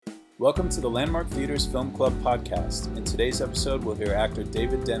Welcome to the Landmark Theatres Film Club podcast. In today's episode, we'll hear actor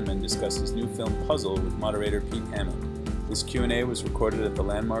David Denman discuss his new film Puzzle with moderator Pete Hammond. This Q&A was recorded at the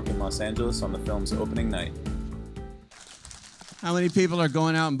Landmark in Los Angeles on the film's opening night. How many people are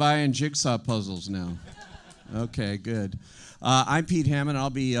going out and buying jigsaw puzzles now? Okay, good. I'm Pete Hammond. I'll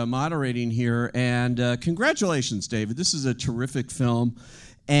be moderating here. And congratulations, David. This is a terrific film.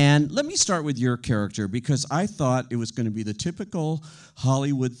 And let me start with your character, because I thought it was going to be the typical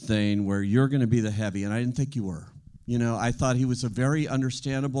Hollywood thing where you're going to be the heavy, and I didn't think you were. You know, I thought he was a very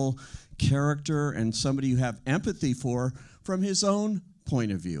understandable character and somebody you have empathy for from his own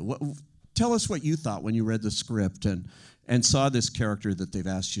point of view. Tell us what you thought when you read the script and saw this character that they've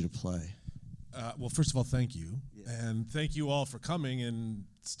asked you to play. Well, first of all, thank you. Yeah. And thank you all for coming and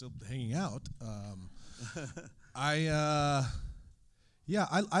still hanging out. I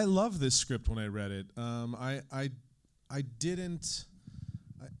love this script when I read it. I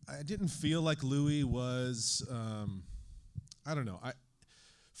didn't feel like Louis was, I don't know.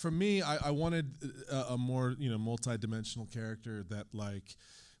 For me, I wanted a more, multi-dimensional character that,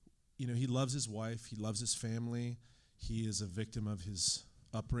 he loves his wife, he loves his family, he is a victim of his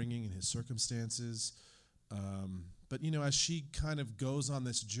upbringing and his circumstances. But as she kind of goes on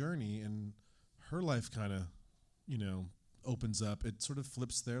this journey and her life kind of, opens up, it sort of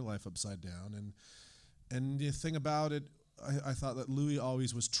flips their life upside down. And the thing about it, I thought that Louis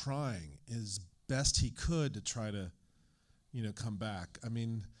always was trying as best he could to try to, come back. I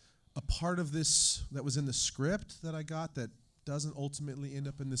mean, a part of this that was in the script that I got that doesn't ultimately end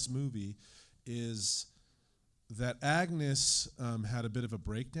up in this movie is that Agnes had a bit of a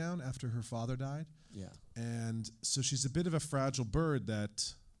breakdown after her father died. Yeah. And so she's a bit of a fragile bird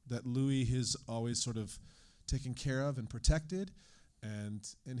that Louis has always sort of taken care of and protected,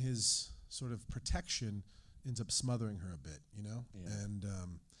 and in his sort of protection ends up smothering her a bit, Yeah. And,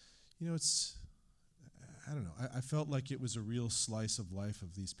 it's, I don't know, I felt like it was a real slice of life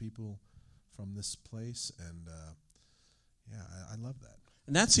of these people from this place, and I love that.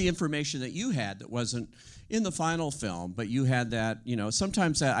 And that's the information that you had that wasn't in the final film, but you had that,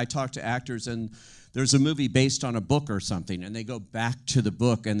 sometimes I talk to actors and there's a movie based on a book or something, and they go back to the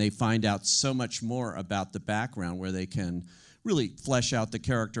book and they find out so much more about the background where they can really flesh out the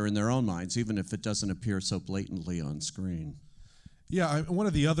character in their own minds, even if it doesn't appear so blatantly on screen. Yeah, one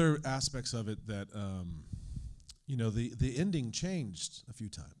of the other aspects of it that, the ending changed a few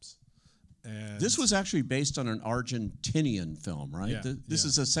times. And this was actually based on an Argentinian film, right? Yeah, this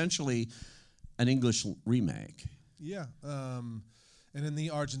is essentially an English remake. Yeah, and in the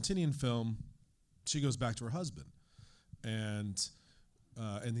Argentinian film, she goes back to her husband, and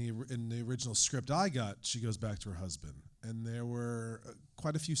in the original script I got, she goes back to her husband, and there were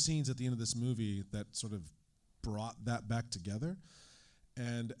quite a few scenes at the end of this movie that sort of brought that back together.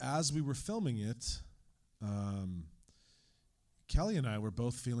 And as we were filming it, Kelly and I were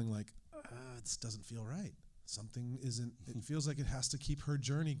both feeling like, this doesn't feel right. Something isn't. It feels like it has to keep her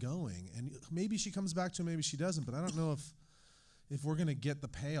journey going, and maybe she comes back to him, maybe she doesn't. But I don't know if we're going to get the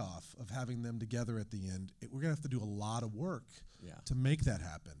payoff of having them together at the end. We're going to have to do a lot of work to make that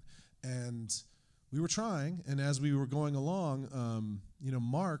happen. And we were trying, and as we were going along,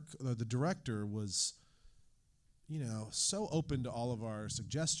 Mark, the director, was, so open to all of our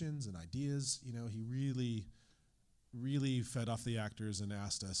suggestions and ideas. He really fed off the actors and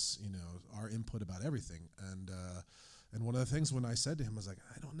asked us, our input about everything. And one of the things when I said to him, I was like,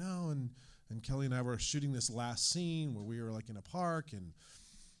 I don't know. And Kelly and I were shooting this last scene where we were in a park, and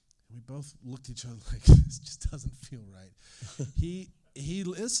we both looked at each other like, this just doesn't feel right. He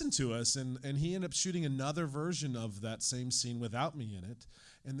listened to us, and he ended up shooting another version of that same scene without me in it.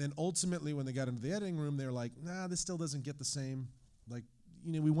 And then ultimately when they got into the editing room, they were like, nah, this still doesn't get the same,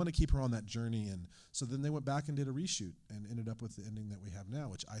 we want to keep her on that journey. And so then they went back and did a reshoot and ended up with the ending that we have now,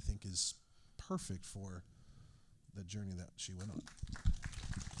 which I think is perfect for the journey that she went on.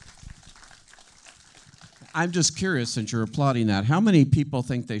 I'm just curious, since you're applauding that, how many people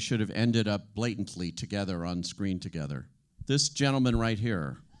think they should have ended up blatantly together on screen together? This gentleman right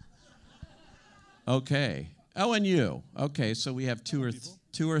here. Okay. Oh, and you. Okay, so we have two or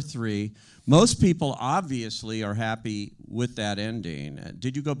three. Most people obviously are happy with that ending.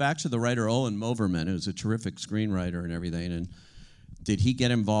 Did you go back to the writer Owen Moverman, who's a terrific screenwriter and everything, and did he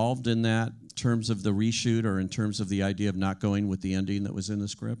get involved in that in terms of the reshoot or in terms of the idea of not going with the ending that was in the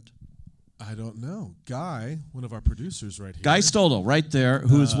script? I don't know. Guy, one of our producers right here. Guy Stoldel, right there,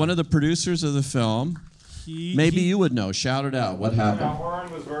 who is one of the producers of the film. Maybe you would know. Shout it out. What happened? Yeah,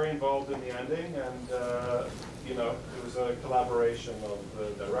 Warren was very involved in the ending, and it was a collaboration of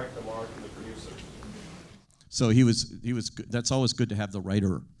the director, Mark, and the producer. So he was good. That's always good to have the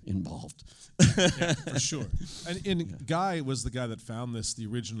writer involved. Yeah, for sure. And Guy was the guy that found the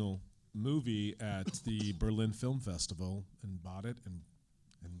original movie at the Berlin Film Festival and bought it and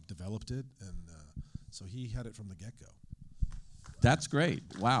developed it, and so he had it from the get-go. That's great.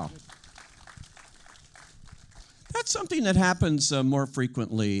 Wow. That's something that happens more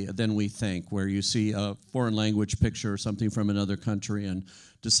frequently than we think, where you see a foreign language picture or something from another country and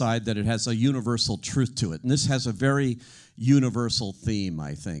decide that it has a universal truth to it. And this has a very universal theme,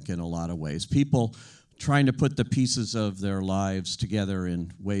 I think, in a lot of ways. People trying to put the pieces of their lives together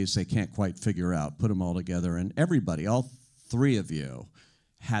in ways they can't quite figure out, put them all together. And everybody, all three of you,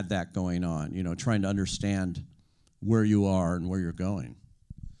 had that going on, trying to understand where you are and where you're going.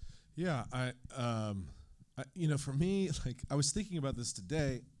 Yeah, for me, I was thinking about this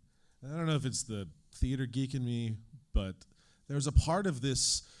today. I don't know if it's the theater geek in me, but there's a part of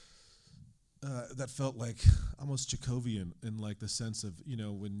this that felt like almost Chekhovian in the sense of,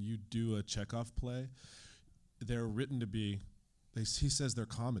 when you do a Chekhov play, they're written to be, he says they're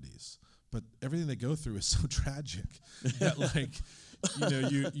comedies, but everything they go through is so tragic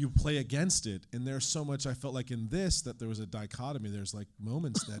that you play against it. And there's so much, I felt like in this, that there was a dichotomy. There's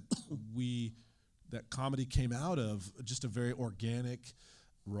moments that that comedy came out of just a very organic,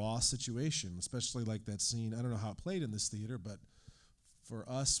 raw situation, especially that scene. I don't know how it played in this theater, but for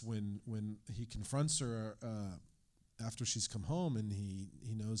us, when he confronts her after she's come home and he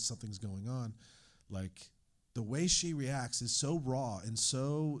knows something's going on, the way she reacts is so raw and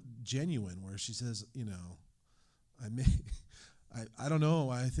so genuine, where she says, I don't know.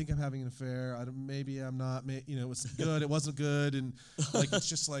 I think I'm having an affair. Maybe I'm not. It was good. It wasn't good. And it's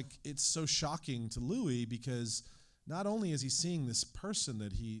just it's so shocking to Louis, because not only is he seeing this person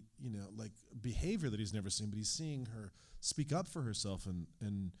that he, behavior that he's never seen, but he's seeing her speak up for herself, and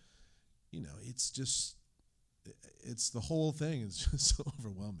it's the whole thing is just so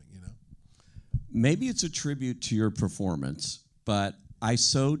overwhelming. Maybe it's a tribute to your performance, but I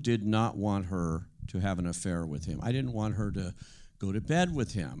so did not want her to have an affair with him. I didn't want her to go to bed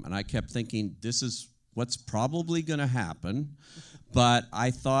with him. And I kept thinking, this is what's probably going to happen. But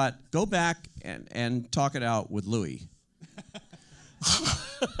I thought, go back and talk it out with Louis.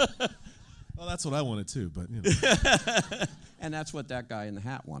 Well, that's what I wanted too, but And that's what that guy in the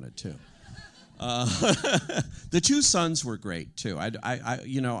hat wanted too. The two sons were great too.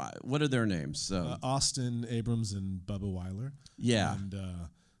 What are their names? Austin Abrams and Bubba Weiler. Yeah. And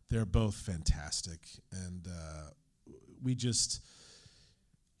they're both fantastic. And we just,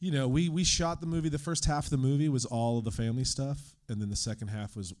 we shot the movie. The first half of the movie was all of the family stuff, and then the second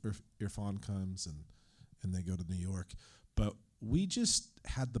half was Irfan comes and they go to New York. But we just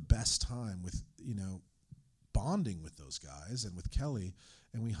had the best time with, bonding with those guys and with Kelly.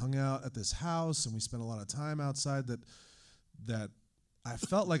 And we hung out at this house, and we spent a lot of time outside that I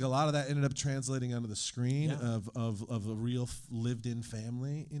felt like a lot of that ended up translating onto the screen of a real lived-in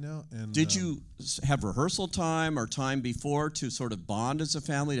family, And did you have rehearsal time or time before to sort of bond as a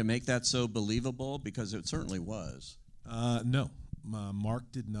family to make that so believable? Because it certainly was. No.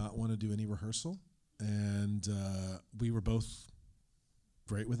 Mark did not want to do any rehearsal, and we were both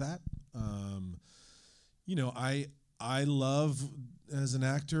great with that. I love, as an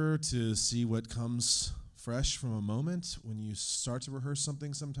actor, to see what comes fresh from a moment. When you start to rehearse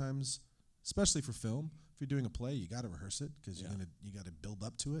something, sometimes, especially for film, if you're doing a play, you got to rehearse it because you got to build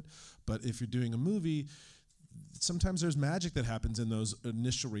up to it. But if you're doing a movie, sometimes there's magic that happens in those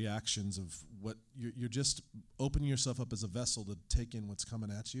initial reactions of what you're just opening yourself up as a vessel to take in what's coming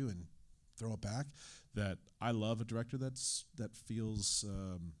at you and throw it back. That I love a director that feels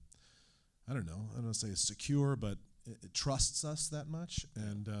I don't want to say it's secure, but it trusts us that much,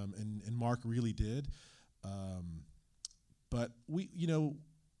 and Mark really did. But we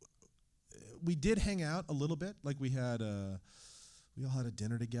did hang out a little bit. We all had a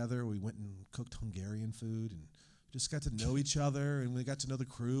dinner together. We went and cooked Hungarian food and just got to know each other, and we got to know the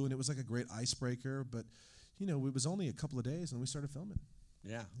crew, and it was like a great icebreaker. But it was only a couple of days, and we started filming.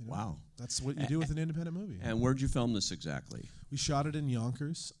 Yeah. Wow. That's what you do with an independent movie. And where'd you film this exactly? We shot it in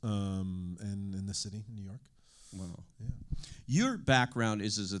Yonkers, and in the city, New York. Wow. Yeah. Your background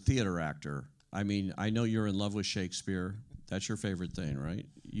is as a theater actor. I mean, I know you're in love with Shakespeare. That's your favorite thing, right?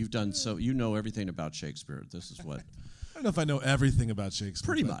 You've done so. You know everything about Shakespeare. This is what. I don't know if I know everything about Shakespeare.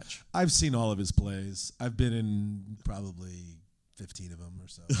 Pretty much. I've seen all of his plays. I've been in probably 15 of them or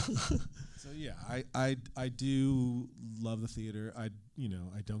so. So yeah, I do love the theater.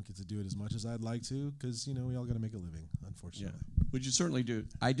 I don't get to do it as much as I'd like to because we all got to make a living, unfortunately. Would you certainly do?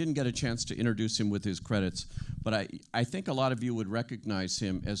 I didn't get a chance to introduce him with his credits, but I think a lot of you would recognize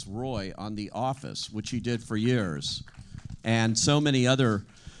him as Roy on The Office, which he did for years, and so many other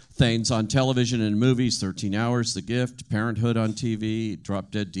things on television and movies, 13 Hours, The Gift, Parenthood on TV,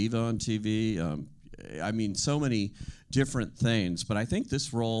 Drop Dead Diva on TV. So many different things, but I think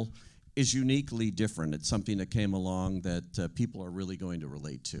this role is uniquely different. It's something that came along that people are really going to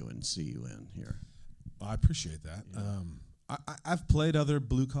relate to and see you in here. Well, I appreciate that. Yeah. I've played other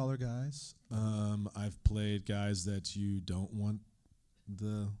blue-collar guys. I've played guys that you don't want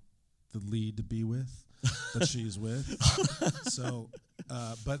the lead to be with, but she's with. So,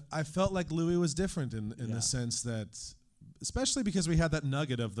 but I felt like Louis was different in the sense that, especially because we had that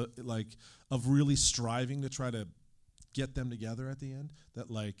nugget of of really striving to try to get them together at the end, that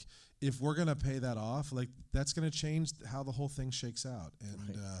if we're gonna pay that off, that's gonna change how the whole thing shakes out.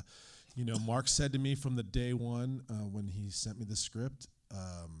 And right. Mark said to me from the day one when he sent me the script,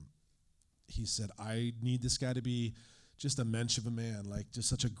 he said, I need this guy to be just a mensch of a man, just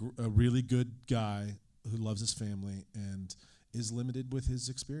such a really good guy who loves his family and is limited with his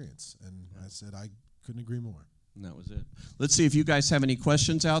experience. And I said, I couldn't agree more. And that was it. Let's see if you guys have any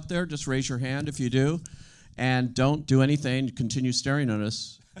questions out there. Just raise your hand if you do. And don't do anything. Continue staring at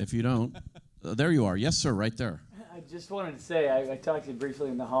us if you don't. There you are. Yes, sir, right there. I just wanted to say, I talked to you briefly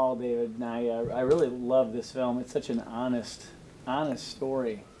in the hall, David, and I really love this film. It's such an honest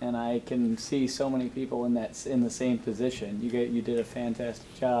story, and I can see so many people in the same position. You did a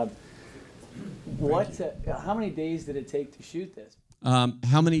fantastic job. How many days did it take to shoot this?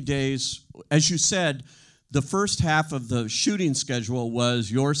 How many days? As you said, the first half of the shooting schedule was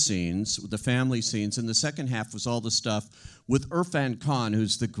your scenes, the family scenes, and the second half was all the stuff with Irfan Khan,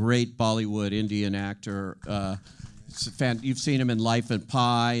 who's the great Bollywood Indian actor. You've seen him in Life and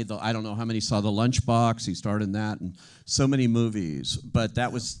Pi. I don't know how many saw The Lunchbox. He starred in that and so many movies. But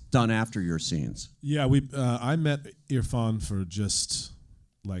that was done after your scenes. Yeah, I met Irfan for just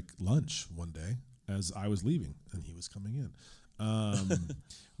lunch one day as I was leaving, and he was coming in.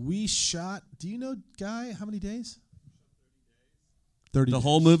 We shot, do you know, Guy, how many days? 30 The days.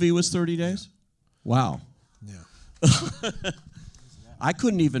 whole movie was 30 days? Yeah. Wow. Yeah. I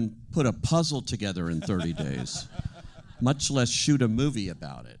couldn't even put a puzzle together in 30 days, much less shoot a movie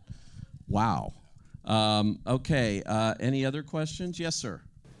about it. Wow. Okay, any other questions? Yes, sir.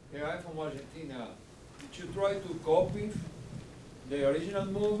 Yeah, I'm from Argentina. Did you try to copy the original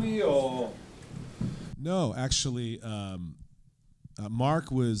movie or? No, actually, Mark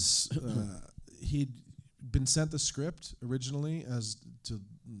was, he'd been sent the script originally as to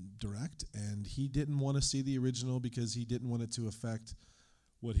direct, and he didn't want to see the original because he didn't want it to affect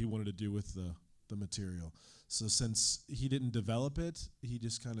what he wanted to do with the material. So since he didn't develop it, he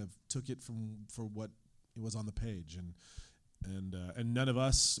just kind of took it for what it was on the page, and none of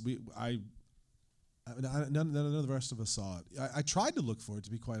us, none of the rest of us saw it. I tried to look for it,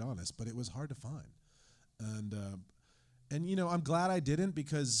 to be quite honest, but it was hard to find. And I'm glad I didn't,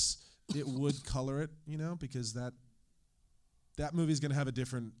 because it would color it, because that movie is going to have a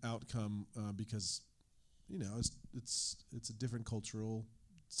different outcome because, it's a different cultural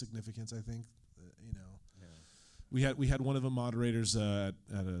significance, I think. Yeah. We had one of the moderators at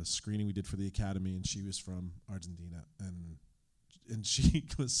a screening we did for the Academy, and she was from Argentina, and she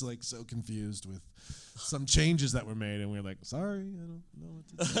was so confused with some changes that were made, and we were like, sorry, I don't know what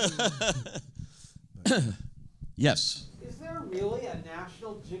to do. Yes. Is there really a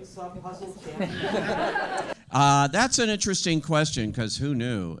national jigsaw puzzle championship? That's an interesting question, because who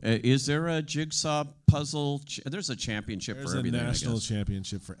knew? Is there a jigsaw puzzle? There's a championship for everything. There's a national I guess.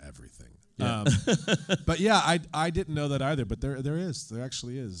 championship for everything. Yeah. But yeah, I didn't know that either. But there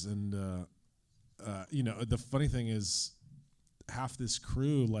actually is, and the funny thing is, half this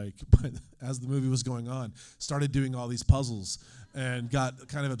crew, as the movie was going on, started doing all these puzzles and got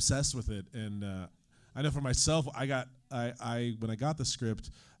kind of obsessed with it. And I know for myself, when I got the script,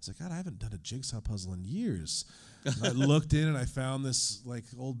 I was like, God, I haven't done a jigsaw puzzle in years. And I looked in and I found this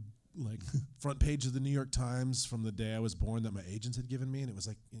old front page of the New York Times from the day I was born that my agents had given me, and it was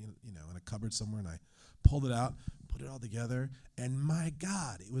in a cupboard somewhere, and I pulled it out, put it all together, and my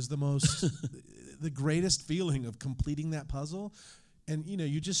God, it was the most the greatest feeling of completing that puzzle. And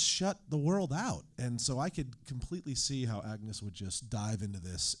you just shut the world out, and so I could completely see how Agnes would just dive into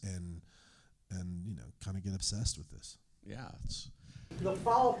this and kind of get obsessed with this. Yeah. The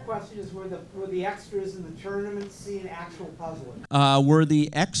follow-up question is, were the extras in the tournament seeing actual puzzling? Were the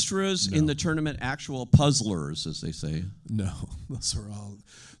extras in the tournament actual puzzlers, as they say? No,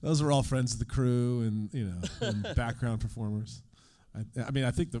 those were all friends of the crew and and background performers. I mean,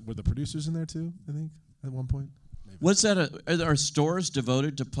 I think were the producers in there too. I think at one point. Maybe. Was that are stores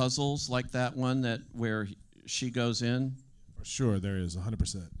devoted to puzzles like that one that where she goes in? For sure, there is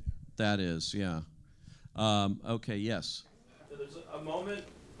 100%. That is, yeah. Okay, yes. So there's a moment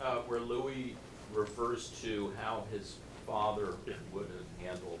where Louis refers to how his father would have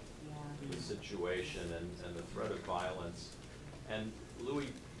handled the situation and the threat of violence. And Louis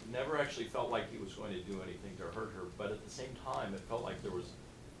never actually felt like he was going to do anything to hurt her, but at the same time, it felt like there was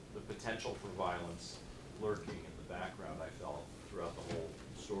the potential for violence lurking in the background, I felt, throughout the whole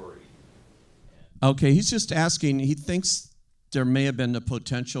story. Okay, he's just asking, he thinks there may have been the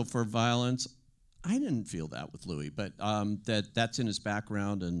potential for violence. I didn't feel that with Louis, but that's in his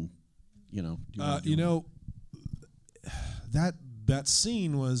background, and that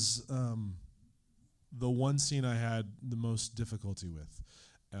scene was the one scene I had the most difficulty with.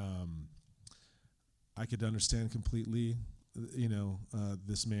 I could understand completely,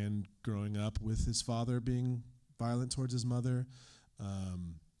 this man growing up with his father being violent towards his mother,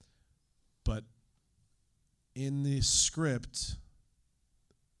 but in the script,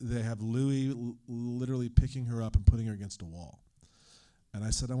 they have Louis literally picking her up and putting her against a wall. And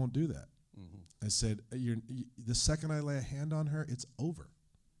I said, I won't do that. Mm-hmm. I said, the second I lay a hand on her, it's over.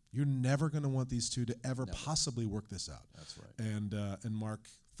 You're never going to want these two to ever possibly work this out. That's right. And Mark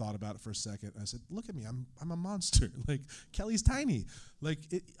thought about it for a second. I said, look at me, I'm a monster. Like, Kelly's tiny. Like,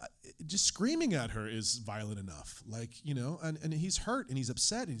 just screaming at her is violent enough. Like, and he's hurt and he's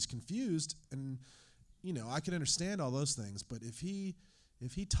upset and he's confused. And, I can understand all those things. But if he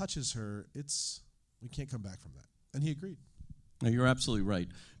touches her, we can't come back from that. And he agreed. No, you're absolutely right.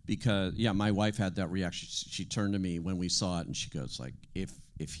 Because, my wife had that reaction. She turned to me when we saw it, and she goes, like, if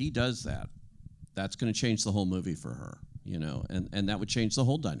he does that, that's going to change the whole movie for her, and that would change the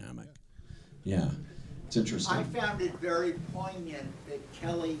whole dynamic. Yeah. It's interesting. I found it very poignant that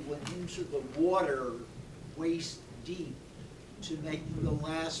Kelly went into the water waist deep to make the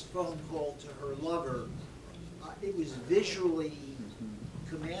last phone call to her lover. It was visually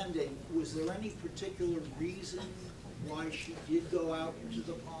commanding. Was there any particular reason why she did go out into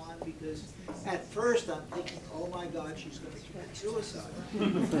the pond? Because at first I'm thinking, oh my God, she's going to commit suicide.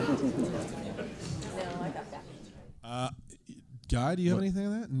 Guy, do you have anything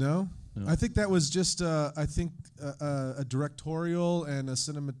on that? No? I think that was just, a directorial and a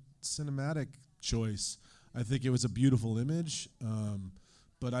cinematic choice. I think it was a beautiful image,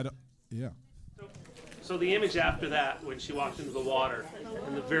 but I don't, yeah. So the image after that, when she walked into the water,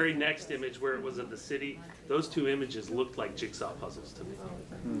 and the very next image where it was of the city, those two images looked like jigsaw puzzles to me.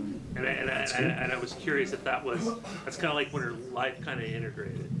 And I was curious if that's kind of like when her life kind of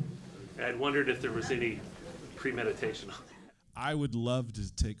integrated. And I'd wondered if there was any premeditation on it. I would love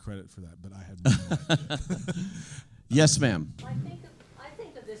to take credit for that, but I had no idea. Yes, ma'am. I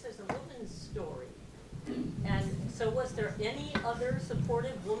think of this as a woman's story. And so was there any other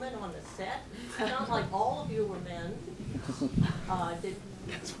supportive woman on the set? It's not like all of you were men.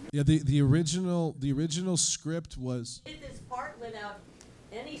 The original script was... Did this part without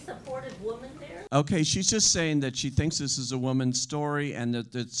any supportive woman there? Okay, she's just saying that she thinks this is a woman's story, and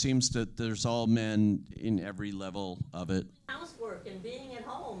that it seems that there's all men in every level of it. Housework and being at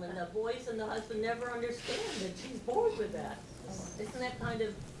home, and the boys and the husband never understand that she's bored with that.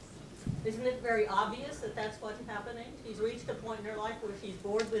 Isn't it very obvious that that's what's happening? She's reached a point in her life where she's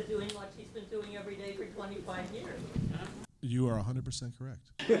bored with doing what she's been doing every day for 25 years. You are 100%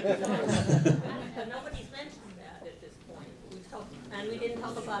 correct. But nobody's mentioned that at this point. And we didn't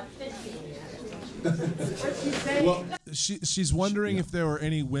talk about fishing yet. Well, she's wondering if there were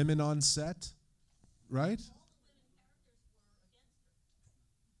any women on set, right?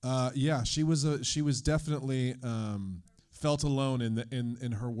 She was definitely felt alone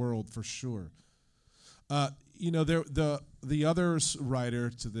in her world for sure. The other writer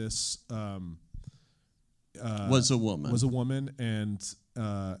to this was a woman. Was a woman, and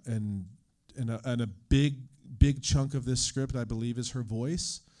a big chunk of this script, I believe, is her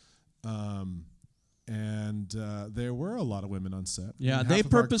voice. There were a lot of women on set. Yeah, they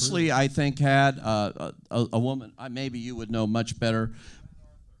purposely, I think, had a woman. Maybe you would know much better.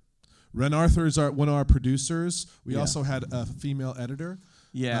 Ren Arthur is one of our producers. We also had a female editor.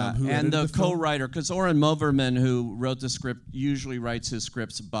 Yeah, and the co-writer, because Oren Moverman, who wrote the script, usually writes his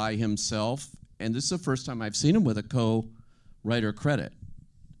scripts by himself. And this is the first time I've seen him with a co-writer credit.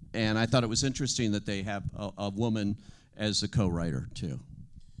 And I thought it was interesting that they have a woman as a co-writer, too,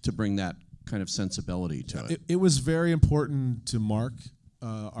 to bring that kind of sensibility to it. It was very important to Mark,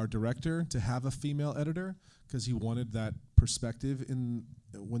 our director, to have a female editor, because he wanted that perspective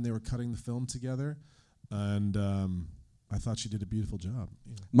when they were cutting the film together. And I thought she did a beautiful job.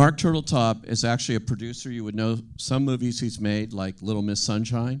 Mark Turtletop is actually a producer. You would know some movies he's made, like Little Miss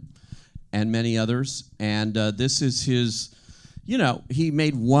Sunshine and many others. And this is his, he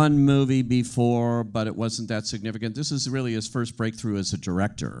made one movie before, but it wasn't that significant. This is really his first breakthrough as a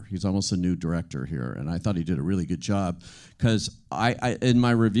director. He's almost a new director here, and I thought he did a really good job. Because I in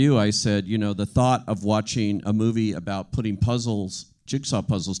my review, I said, the thought of watching a movie about putting jigsaw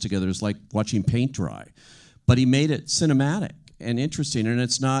puzzles together is like watching paint dry. But he made it cinematic and interesting, and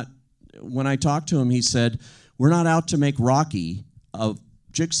it's not, when I talked to him, he said, we're not out to make Rocky of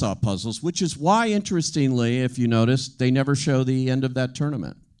jigsaw puzzles, which is why, interestingly, if you notice, they never show the end of that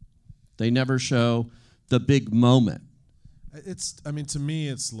tournament. They never show the big moment. To me,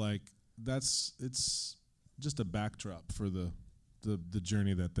 it's like, it's just a backdrop for the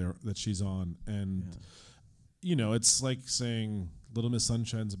journey that she's on. And, it's like saying Little Miss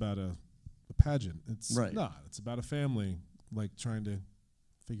Sunshine's about a pageant. It's not. It's about a family, like, trying to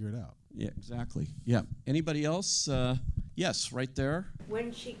figure it out. Yeah, exactly. Yeah. Anybody else? Yes, right there.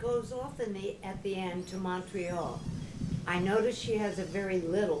 When she goes off at the end to Montreal, I noticed she has a very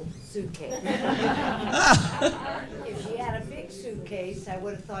little suitcase. If she had a big suitcase, I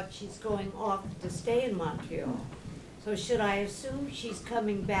would have thought she's going off to stay in Montreal. So should I assume she's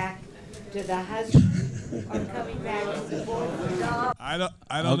coming back to the husband or coming back to the boyfriend? I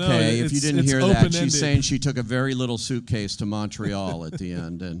don't know. Okay, if you didn't hear that, she's saying she took a very little suitcase to Montreal at the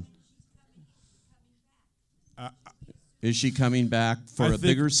end. And is she coming back for a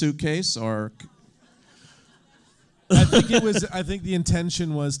bigger suitcase, or? I think the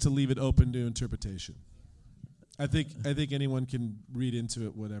intention was to leave it open to interpretation. I think anyone can read into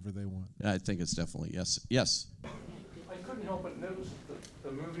it whatever they want. I think it's definitely yes. Yes. I couldn't help but notice that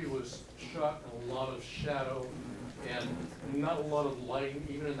the movie was shot in a lot of shadow and not a lot of lighting,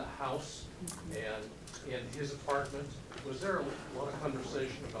 even in the house and in his apartment. Was there a lot of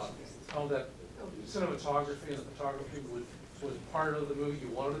conversation about how that cinematography and the photography was part of the movie?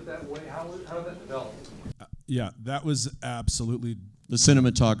 You wanted it that way? How did that develop? Yeah, that was absolutely the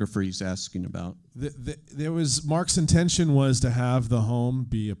cinematographer he's asking about. There was Mark's intention was to have the home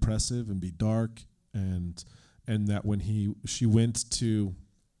be oppressive and be dark, and that when she went to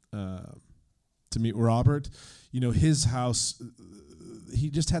meet Robert, his house, he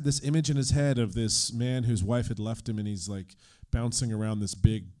just had this image in his head of this man whose wife had left him, and he's like bouncing around this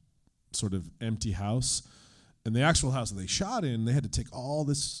big sort of empty house. And the actual house that they shot in, they had to take all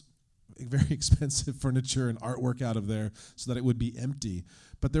this very expensive furniture and artwork out of there so that it would be empty.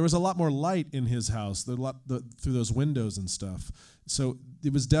 But there was a lot more light in his house, through those windows and stuff. So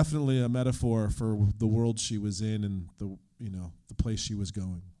it was definitely a metaphor for the world she was in and the place she was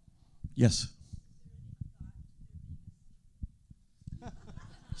going. Yes.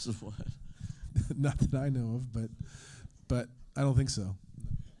 So what? Not that I know of, but I don't think so.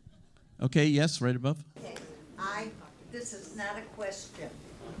 Okay, yes, right above. Okay. This is not a question.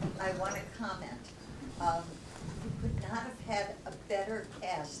 I want to comment. You could not have had a better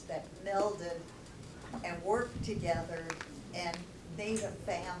cast that melded and worked together and made a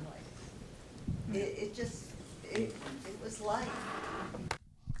family. It was life.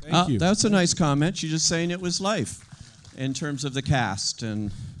 Thank you. That's a nice comment. She's just saying it was life in terms of the cast.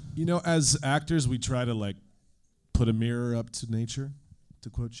 And as actors, we try to put a mirror up to nature, to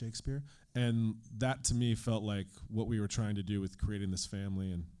quote Shakespeare. And that, to me, felt like what we were trying to do with creating this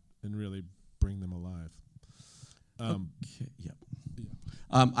family and really bring them alive. Okay, yeah.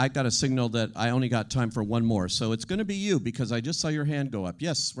 I got a signal that I only got time for one more, so it's going to be you because I just saw your hand go up.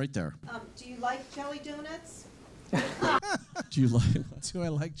 Yes, right there. Do you like jelly donuts? Do I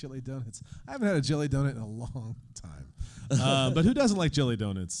like jelly donuts? I haven't had a jelly donut in a long time. But who doesn't like jelly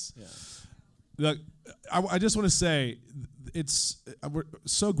donuts? Yeah. Look, I just want to say, we're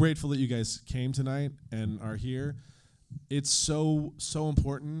so grateful that you guys came tonight and are here. It's so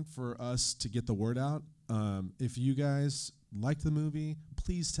important for us to get the word out. If you guys liked the movie,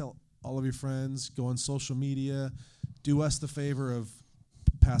 please tell all of your friends. Go on social media. Do us the favor of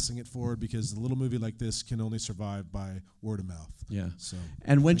passing it forward, because a little movie like this can only survive by word of mouth. Yeah. So.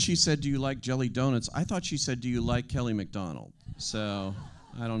 And when she said, "Do you like jelly donuts?" I thought she said, "Do you like Kelly MacDonald?" So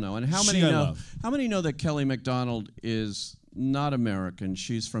I don't know. And how many know? How many know that Kelly MacDonald is not American?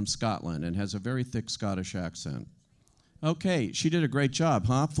 She's from Scotland and has a very thick Scottish accent. Okay, she did a great job,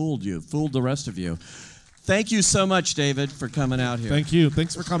 huh? Fooled you. Fooled the rest of you. Thank you so much, David, for coming out here. Thank you.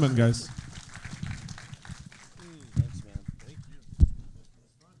 Thanks for coming, guys.